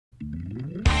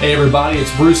Hey everybody,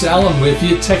 it's Bruce Allen with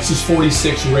you,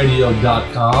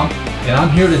 Texas46radio.com, and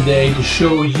I'm here today to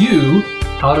show you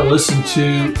how to listen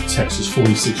to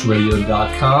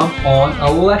Texas46radio.com on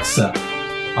Alexa.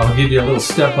 I'll give you a little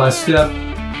step-by-step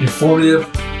informative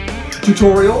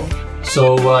tutorial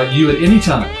so you at any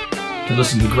time can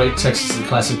listen to great Texas and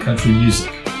classic country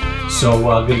music. So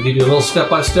I'm going to give you a little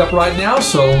step-by-step right now,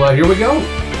 so here we go.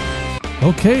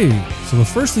 Okay, so the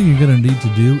first thing you're going to need to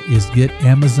do is get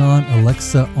Amazon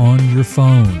Alexa on your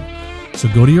phone. So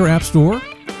go to your App Store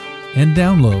and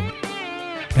download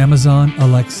Amazon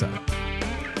Alexa.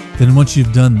 Then once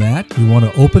you've done that, you want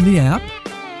to open the app,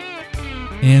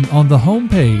 and on the home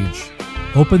page,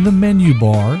 open the menu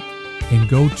bar and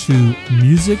go to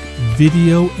Music,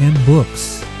 Video, and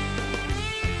Books.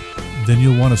 Then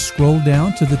you'll want to scroll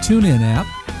down to the TuneIn app.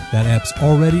 That app's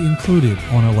already included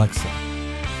on Alexa.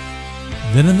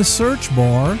 Then in the search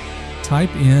bar,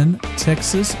 type in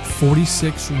Texas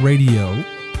 46 Radio.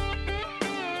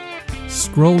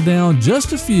 Scroll down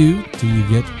just a few till you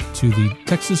get to the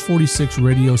Texas 46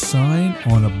 Radio sign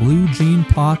on a blue jean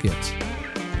pocket.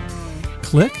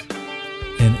 Click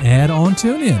and add on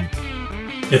TuneIn.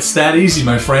 It's that easy,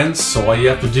 my friends, so all you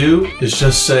have to do is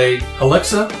just say,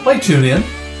 Alexa, play TuneIn.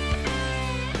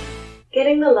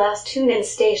 Getting the last TuneIn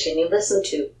station you listen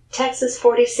to, Texas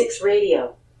 46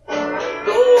 Radio.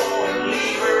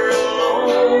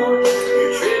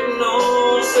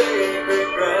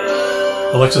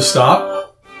 Alexa,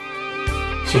 stop.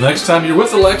 So next time you're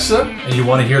with Alexa and you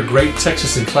want to hear great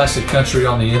Texas and classic country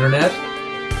on the internet,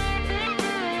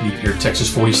 you can hear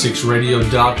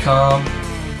Texas46radio.com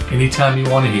anytime you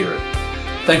want to hear it.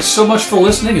 Thanks so much for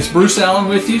listening. It's Bruce Allen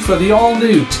with you for the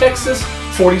all-new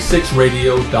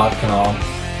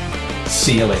Texas46radio.com.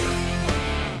 See you later.